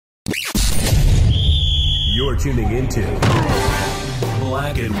You're tuning into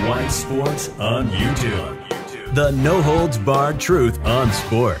Black and White Sports on YouTube. The no-holds-barred truth on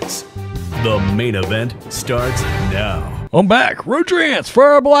sports. The main event starts now. I'm back. Road Trance for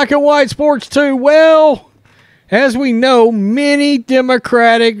our Black and White Sports 2. Well, as we know, many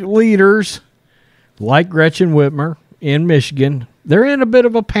Democratic leaders, like Gretchen Whitmer in Michigan, they're in a bit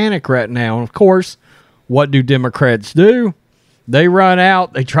of a panic right now. And of course, what do Democrats do? They run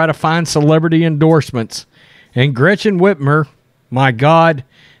out. They try to find celebrity endorsements. And Gretchen Whitmer, my God,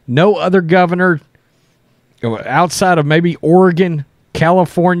 no other governor outside of maybe Oregon,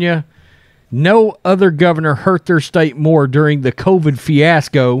 California, no other governor hurt their state more during the COVID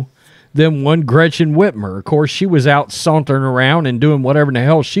fiasco than one Gretchen Whitmer. Of course, she was out sauntering around and doing whatever the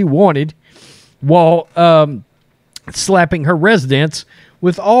hell she wanted while slapping her residents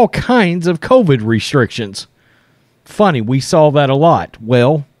with all kinds of COVID restrictions. Funny, we saw that a lot.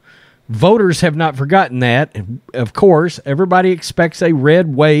 Well, voters have not forgotten that. Of course, everybody expects a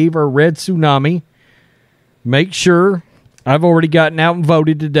red wave or red tsunami. Make sure, I've already gotten out and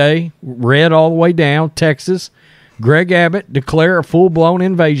voted today. Red all the way down, Texas. Greg Abbott declare a full-blown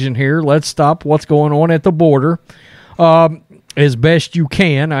invasion here. Let's stop what's going on at the border as best you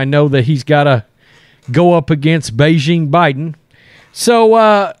can. I know that he's got to go up against Beijing Biden.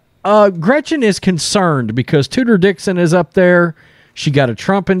 So Gretchen is concerned because Tudor Dixon is up there. She got a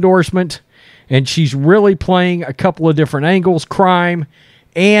Trump endorsement, and she's really playing a couple of different angles, crime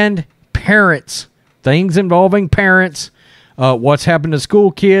and parents, things involving parents. What's happened to school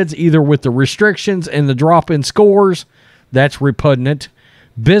kids, either with the restrictions and the drop in scores, that's repugnant.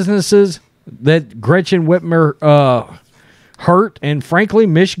 Businesses that Gretchen Whitmer hurt, and frankly,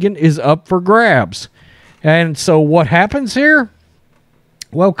 Michigan is up for grabs. And so what happens here?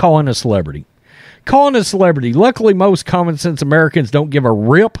 Well, calling a celebrity. Calling a celebrity. Luckily, most common sense Americans don't give a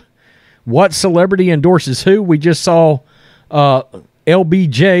rip what celebrity endorses who. We just saw LBJ,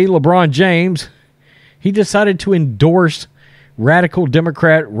 LeBron James. He decided to endorse radical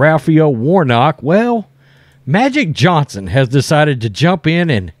Democrat Raphael Warnock. Well, Magic Johnson has decided to jump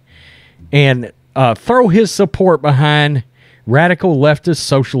in and throw his support behind radical leftist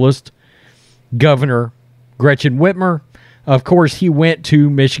socialist Governor Gretchen Whitmer. Of course, he went to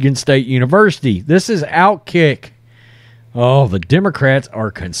Michigan State University. This is Outkick. Oh, the Democrats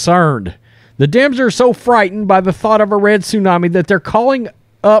are concerned. The Dems are so frightened by the thought of a red tsunami that they're calling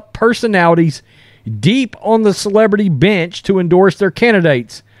up personalities deep on the celebrity bench to endorse their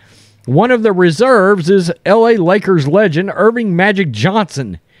candidates. One of the reserves is L.A. Lakers legend Earvin Magic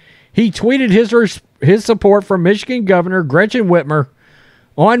Johnson. He tweeted his support for Michigan Governor Gretchen Whitmer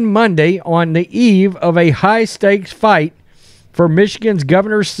on Monday on the eve of a high-stakes fight for Michigan's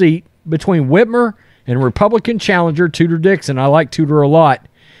governor's seat between Whitmer and Republican challenger Tudor Dixon. I like Tudor a lot.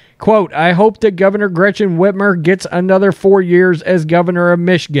 Quote, I hope that Governor Gretchen Whitmer gets another 4 years as governor of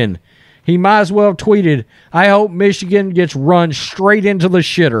Michigan. He might as well have tweeted, I hope Michigan gets run straight into the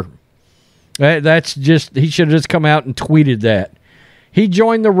shitter. He should have just come out and tweeted that. He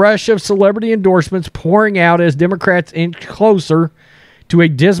joined the rush of celebrity endorsements pouring out as Democrats inch closer to a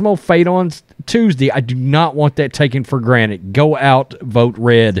dismal fate on Tuesday. I do not want that taken for granted. Go out, vote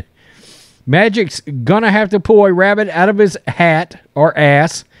red. Magic's going to have to pull a rabbit out of his hat or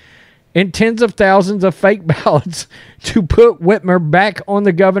ass and tens of thousands of fake ballots to put Whitmer back on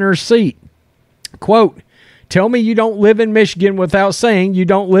the governor's seat. Quote, tell me you don't live in Michigan without saying you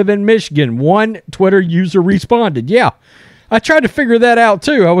don't live in Michigan. One Twitter user responded. Yeah, I tried to figure that out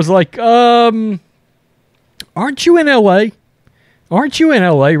too. I was like, aren't you in L.A.? Aren't you in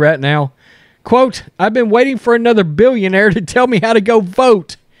L.A. right now? Quote, I've been waiting for another billionaire to tell me how to go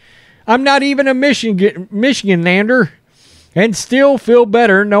vote. I'm not even a Michiganander and still feel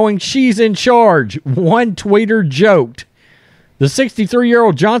better knowing she's in charge. One tweeter joked. The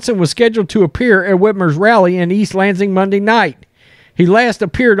 63-year-old Johnson was scheduled to appear at Whitmer's rally in East Lansing Monday night. He last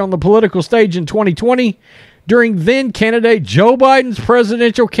appeared on the political stage in 2020 during then-candidate Joe Biden's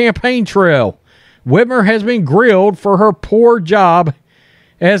presidential campaign trail. Whitmer has been grilled for her poor job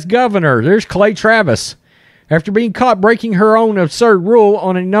as governor. There's Clay Travis. After being caught breaking her own absurd rule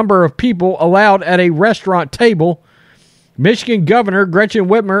on a number of people allowed at a restaurant table, Michigan Governor Gretchen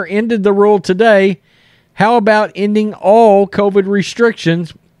Whitmer ended the rule today. How about ending all COVID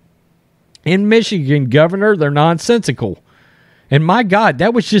restrictions in Michigan, Governor? They're nonsensical. And my God,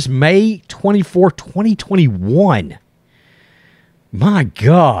 that was just May 24, 2021. My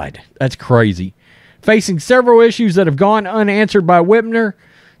God, that's crazy. Facing several issues that have gone unanswered by Whitmer,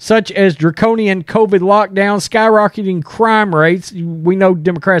 such as draconian COVID lockdowns, skyrocketing crime rates. We know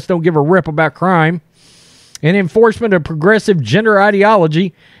Democrats don't give a rip about crime. and enforcement of progressive gender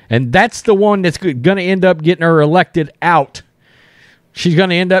ideology, and that's the one that's going to end up getting her elected out. She's going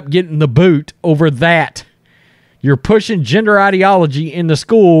to end up getting the boot over that. You're pushing gender ideology in the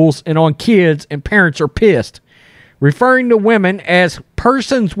schools and on kids, and parents are pissed. Referring to women as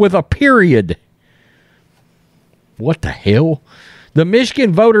persons with a period. What the hell? The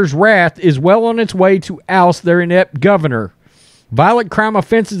Michigan voters' wrath is well on its way to oust their inept governor. Violent crime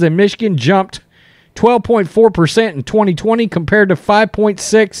offenses in Michigan jumped 12.4% in 2020 compared to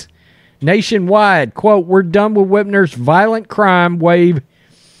 5.6% nationwide. Quote, we're done with Whitmer's violent crime wave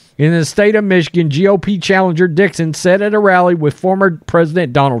in the state of Michigan, GOP challenger Dixon said at a rally with former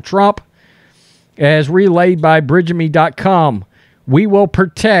President Donald Trump, as relayed by Bridgeme.com. We will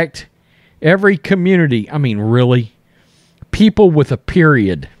protect every community. I mean, really? People with a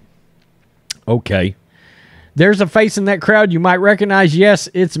period. Okay. There's a face in that crowd you might recognize. Yes,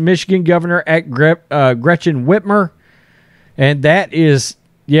 it's Michigan Governor Gretchen Whitmer. And that is,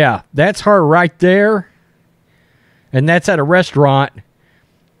 yeah, that's her right there. And that's at a restaurant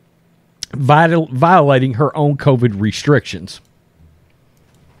violating her own COVID restrictions.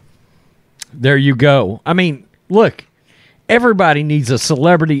 There you go. I mean, look, everybody needs a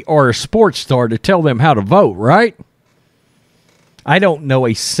celebrity or a sports star to tell them how to vote, right? I don't know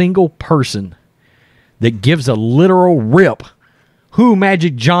a single person that gives a literal rip who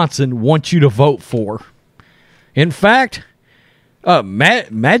Magic Johnson wants you to vote for. In fact,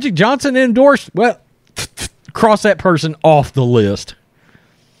 Magic Johnson endorsed, well, cross that person off the list.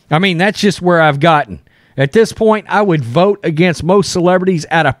 I mean, that's just where I've gotten. At this point, I would vote against most celebrities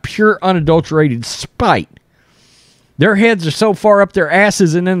out of pure, unadulterated spite. Their heads are so far up their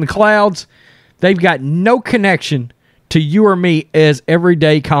asses and in the clouds, they've got no connection to you or me as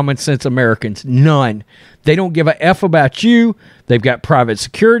everyday common sense Americans. None. They don't give a F about you. They've got private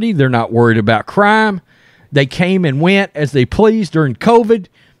security. They're not worried about crime. They came and went as they pleased during COVID.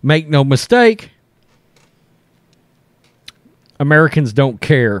 Make no mistake. Americans don't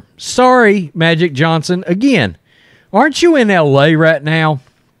care. Sorry, Magic Johnson. Again, aren't you in LA right now?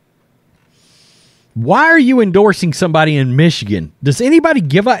 Why are you endorsing somebody in Michigan? Does anybody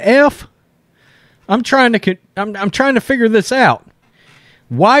give a F? I'm trying to figure this out.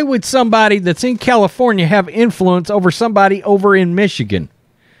 Why would somebody that's in California have influence over somebody over in Michigan?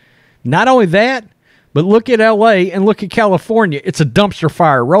 Not only that, but look at LA and look at California. It's a dumpster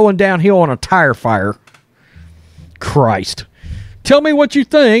fire rolling downhill on a tire fire. Christ. Tell me what you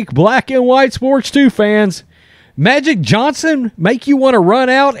think, Black and White Sports 2 fans. Magic Johnson make you want to run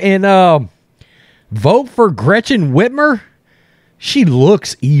out and vote for Gretchen Whitmer? She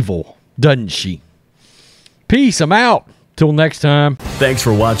looks evil, doesn't she? Peace, I'm out. Till next time. Thanks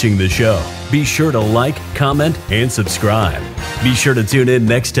for watching the show. Be sure to like, comment, and subscribe. Be sure to tune in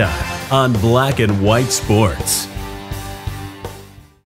next time on Black and White Sports.